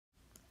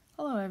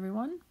Hello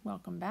everyone,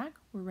 welcome back.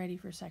 We're ready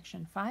for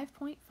section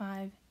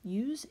 5.5,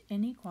 Use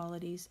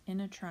Inequalities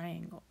in a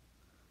Triangle.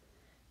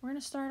 We're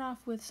going to start off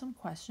with some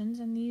questions,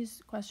 and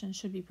these questions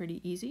should be pretty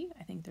easy.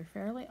 I think they're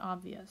fairly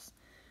obvious.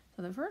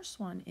 So the first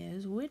one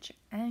is, which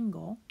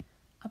angle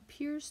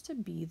appears to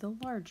be the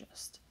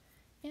largest?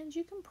 And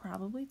you can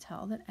probably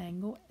tell that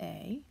angle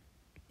A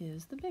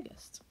is the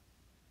biggest.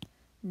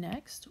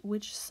 Next,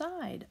 which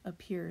side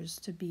appears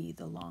to be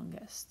the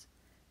longest?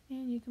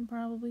 And you can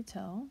probably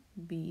tell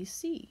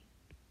BC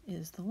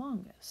is the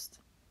longest.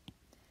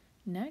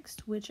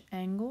 Next, which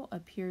angle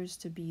appears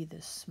to be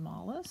the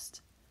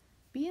smallest?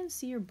 B and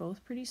C are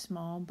both pretty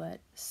small, but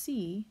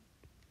C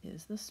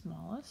is the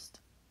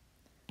smallest.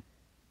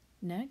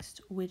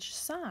 Next, which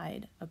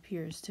side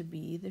appears to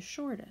be the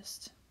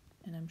shortest?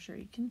 And I'm sure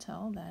you can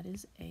tell that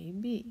is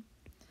AB.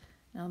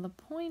 Now the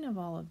point of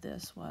all of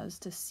this was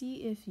to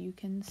see if you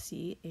can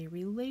see a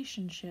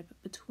relationship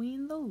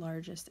between the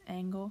largest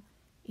angle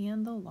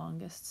and the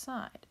longest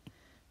side.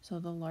 So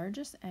the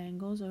largest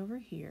angle is over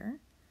here,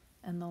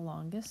 and the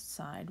longest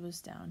side was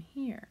down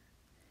here.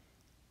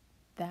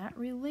 That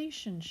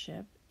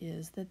relationship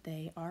is that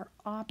they are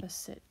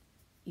opposite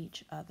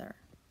each other.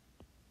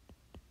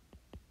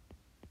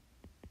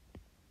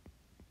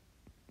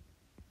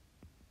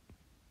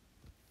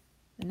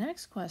 The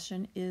next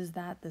question is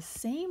that the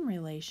same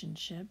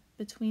relationship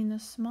between the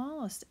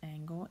smallest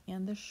angle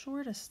and the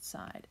shortest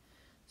side.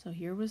 So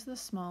here was the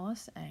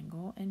smallest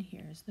angle, and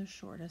here's the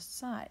shortest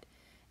side.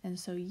 And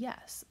so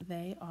yes,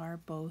 they are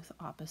both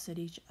opposite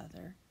each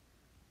other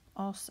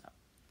also.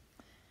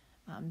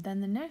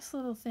 Then the next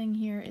little thing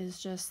here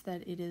is just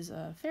that it is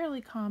a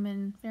fairly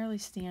common, fairly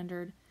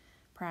standard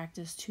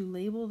practice to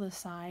label the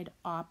side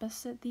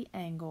opposite the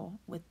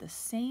angle with the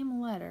same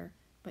letter,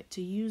 but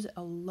to use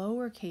a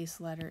lowercase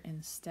letter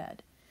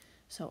instead.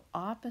 So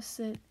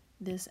opposite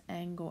this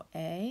angle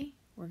A,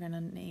 we're going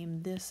to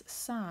name this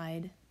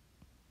side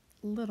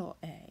little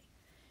a.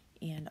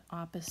 And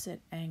opposite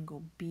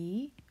angle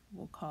B,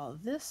 we'll call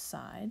this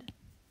side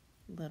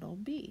little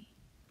b.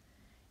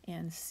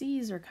 And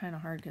C's are kind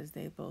of hard because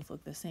they both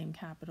look the same,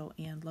 capital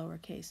and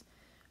lowercase,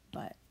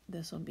 but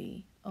this will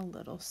be a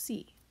little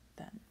c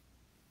then.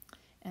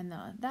 And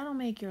that'll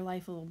make your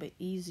life a little bit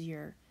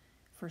easier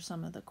for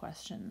some of the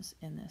questions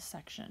in this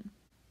section.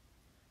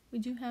 We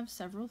do have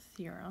several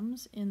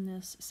theorems in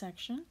this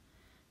section.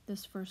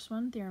 This first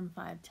one, Theorem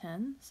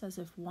 510, says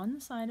if one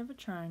side of a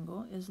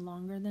triangle is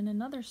longer than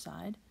another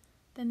side,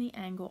 then the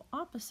angle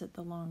opposite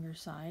the longer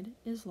side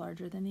is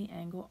larger than the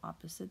angle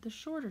opposite the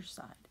shorter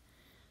side.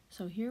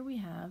 So here we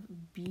have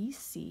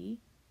BC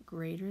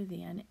greater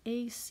than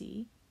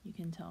AC. You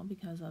can tell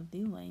because of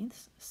the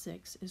lengths,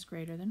 6 is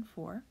greater than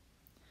 4.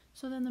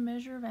 So then the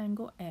measure of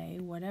angle A,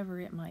 whatever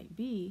it might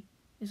be,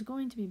 is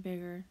going to be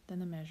bigger than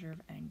the measure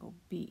of angle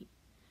B.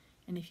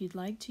 And if you'd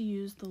like to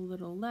use the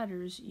little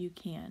letters, you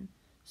can.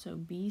 So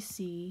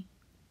BC,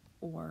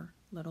 or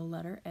little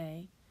letter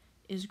A,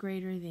 is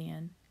greater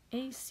than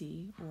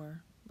AC,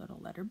 or little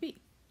letter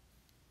B.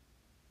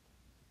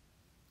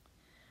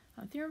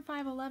 Theorem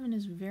 511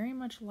 is very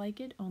much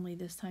like it, only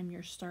this time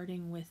you're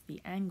starting with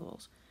the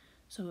angles.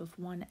 So if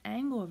one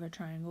angle of a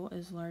triangle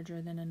is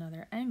larger than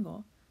another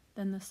angle,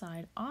 then the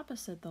side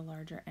opposite the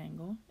larger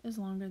angle is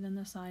longer than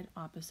the side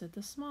opposite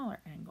the smaller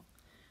angle.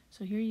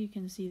 So here you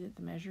can see that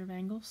the measure of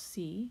angle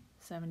C,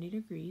 70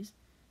 degrees,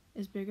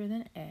 is bigger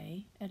than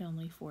A at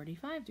only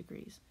 45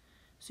 degrees.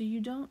 So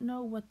you don't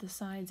know what the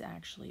sides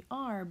actually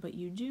are, but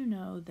you do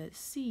know that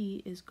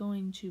C is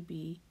going to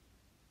be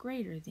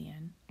greater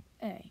than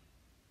A.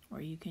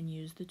 Or you can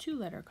use the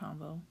two-letter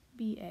combo,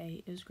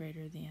 BA is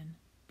greater than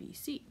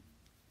BC.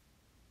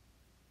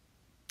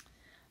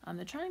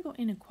 The triangle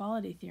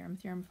inequality theorem,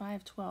 Theorem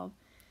 512,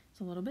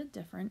 is a little bit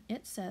different.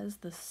 It says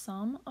the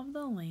sum of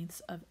the lengths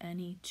of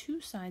any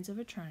two sides of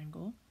a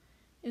triangle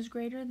is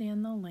greater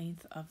than the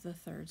length of the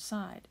third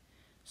side.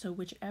 So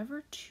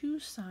whichever two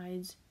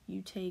sides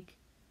you take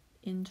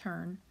in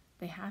turn,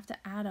 they have to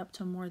add up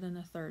to more than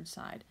the third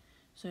side.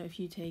 So if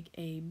you take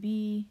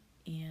AB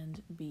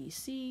and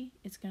BC,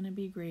 it's going to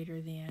be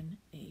greater than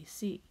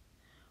AC.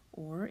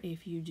 Or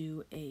if you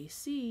do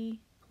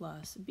AC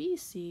plus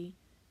BC,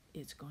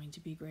 it's going to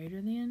be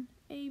greater than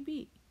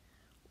AB.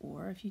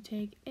 Or if you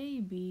take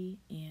AB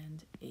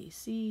and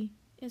AC,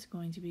 it's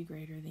going to be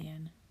greater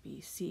than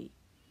BC.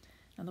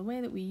 Now the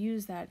way that we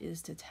use that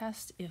is to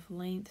test if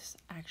lengths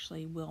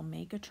actually will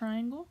make a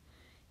triangle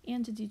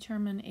and to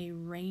determine a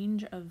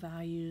range of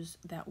values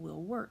that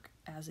will work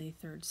as a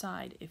third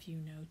side if you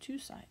know two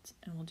sides.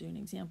 And we'll do an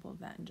example of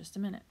that in just a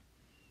minute.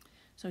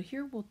 So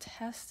here we'll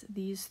test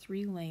these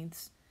three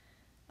lengths,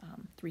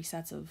 three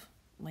sets of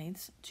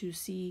lengths, to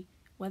see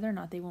whether or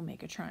not they will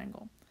make a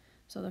triangle.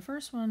 So the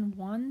first one,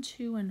 1,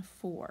 2, and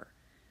 4.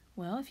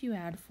 Well, if you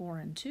add 4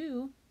 and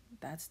 2,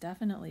 that's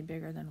definitely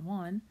bigger than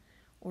 1.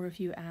 Or if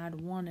you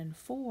add 1 and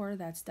 4,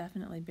 that's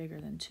definitely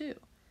bigger than 2.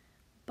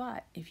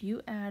 But if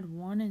you add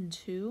 1 and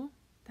 2,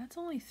 that's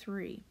only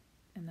 3,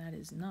 and that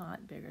is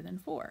not bigger than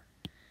 4.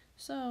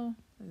 So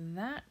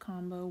that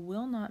combo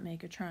will not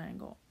make a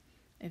triangle.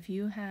 If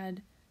you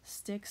had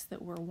sticks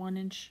that were 1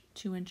 inch,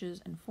 2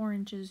 inches, and 4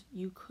 inches,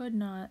 you could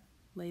not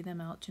lay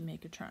them out to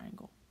make a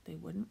triangle. They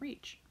wouldn't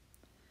reach.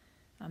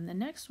 The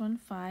next one,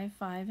 5,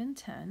 5, and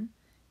 10,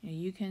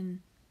 you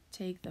can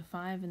take the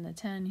 5 and the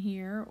 10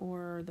 here,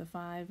 or the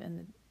 5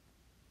 and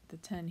the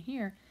 10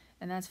 here,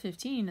 and that's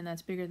 15, and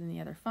that's bigger than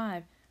the other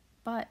 5.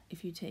 But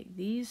if you take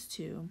these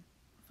two,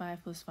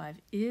 5 plus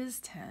 5 is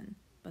 10,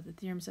 but the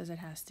theorem says it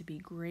has to be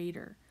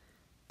greater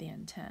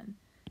than 10.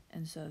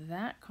 And so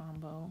that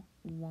combo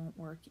won't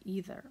work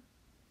either.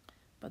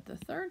 But the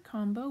third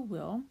combo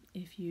will.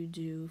 If you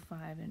do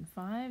 5 and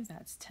 5,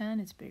 that's 10,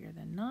 it's bigger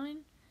than 9.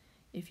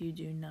 If you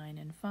do 9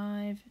 and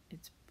 5,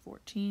 it's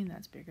 14,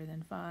 that's bigger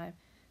than 5.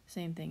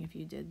 Same thing if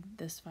you did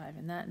this 5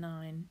 and that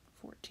 9,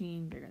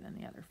 14, bigger than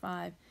the other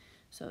 5.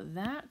 So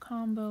that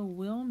combo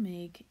will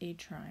make a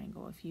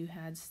triangle. If you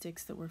had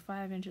sticks that were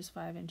 5 inches,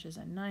 5 inches,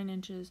 and 9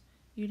 inches,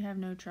 you'd have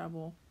no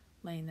trouble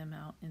laying them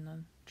out in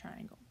the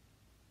triangle.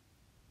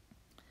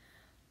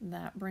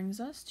 That brings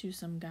us to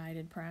some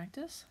guided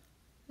practice.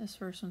 This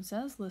first one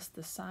says, list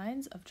the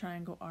sides of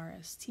triangle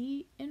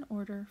RST in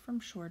order from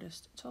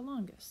shortest to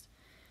longest.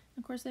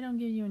 Of course, they don't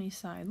give you any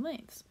side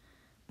lengths,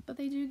 but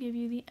they do give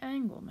you the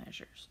angle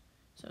measures.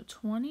 So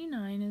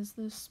 29 is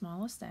the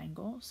smallest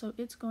angle, so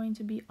it's going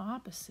to be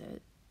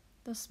opposite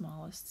the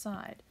smallest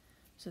side.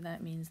 So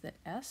that means that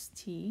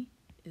ST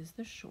is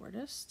the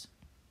shortest.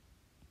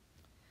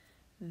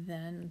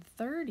 Then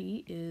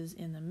 30 is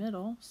in the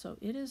middle, so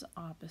it is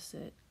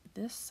opposite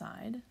this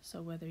side.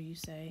 So whether you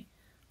say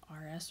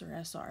RS or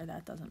SR,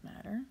 that doesn't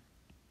matter.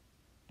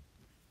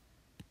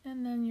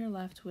 And then you're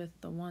left with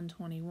the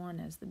 121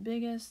 as the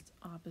biggest,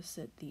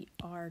 opposite the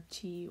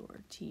RT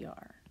or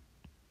TR.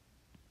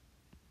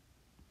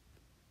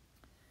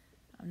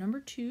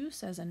 Number 2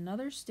 says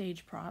another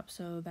stage prop,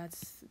 so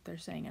they're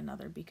saying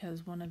another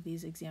because one of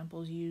these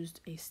examples used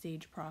a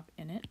stage prop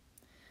in it.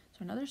 So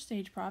another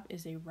stage prop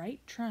is a right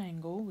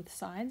triangle with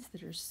sides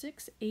that are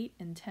 6, 8,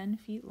 and 10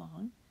 feet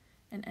long,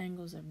 and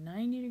angles of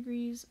 90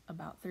 degrees,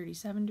 about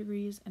 37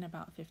 degrees, and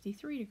about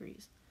 53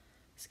 degrees.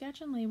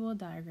 Sketch and label a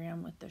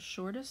diagram with the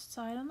shortest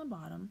side on the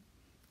bottom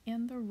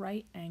and the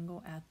right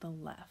angle at the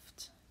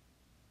left.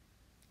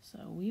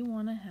 So we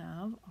want to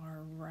have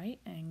our right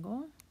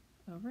angle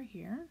over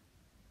here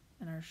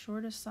and our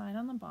shortest side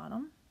on the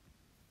bottom.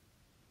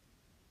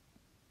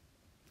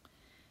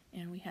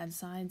 And we had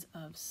sides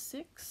of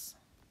 6,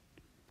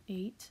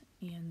 8,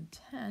 and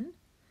 10,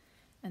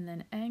 and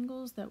then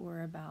angles that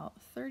were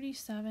about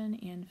 37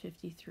 and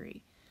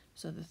 53.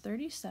 So the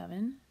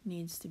 37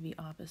 needs to be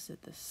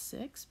opposite the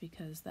 6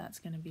 because that's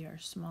going to be our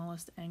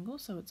smallest angle,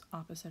 so it's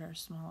opposite our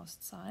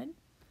smallest side.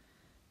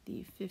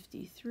 The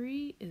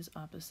 53 is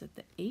opposite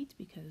the 8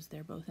 because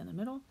they're both in the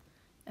middle,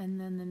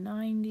 and then the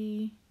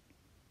 90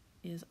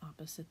 is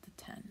opposite the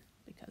 10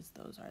 because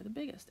those are the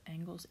biggest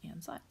angles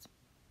and sides.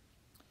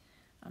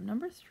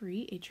 Number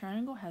 3, a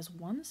triangle has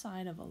one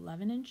side of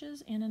 11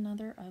 inches and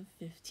another of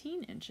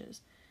 15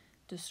 inches.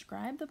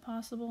 Describe the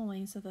possible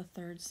lengths of the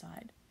third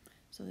side.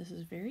 So this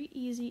is very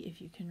easy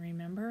if you can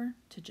remember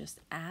to just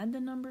add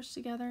the numbers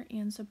together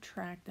and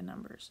subtract the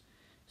numbers.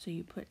 So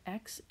you put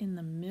X in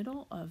the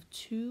middle of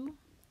two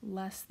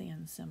less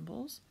than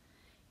symbols,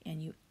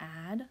 and you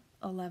add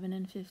 11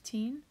 and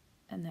 15,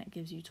 and that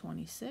gives you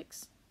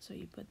 26. So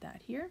you put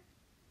that here,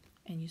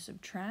 and you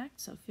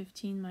subtract. So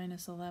 15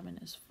 minus 11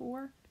 is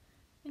 4,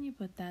 and you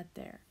put that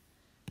there.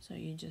 So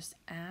you just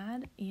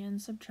add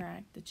and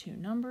subtract the two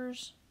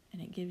numbers,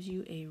 and it gives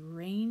you a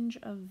range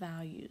of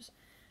values.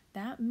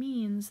 That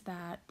means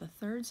that the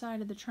third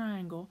side of the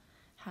triangle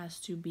has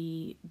to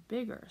be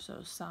bigger.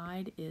 So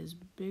side is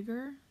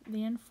bigger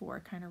than 4,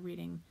 kind of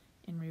reading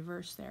in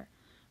reverse there.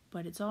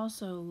 But it's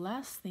also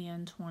less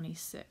than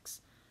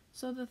 26.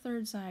 So the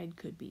third side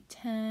could be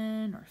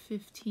 10 or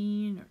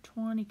 15 or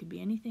 20, could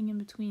be anything in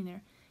between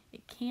there.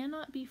 It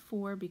cannot be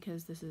 4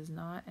 because this is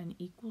not an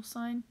equal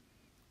sign.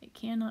 It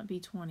cannot be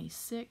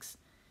 26.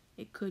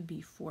 It could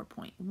be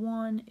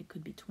 4.1. It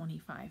could be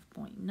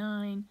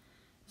 25.9.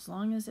 As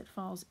long as it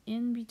falls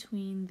in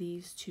between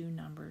these two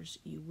numbers,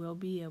 you will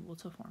be able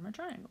to form a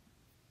triangle.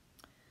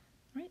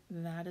 All right,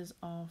 that is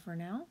all for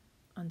now.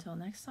 Until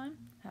next time,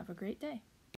 have a great day.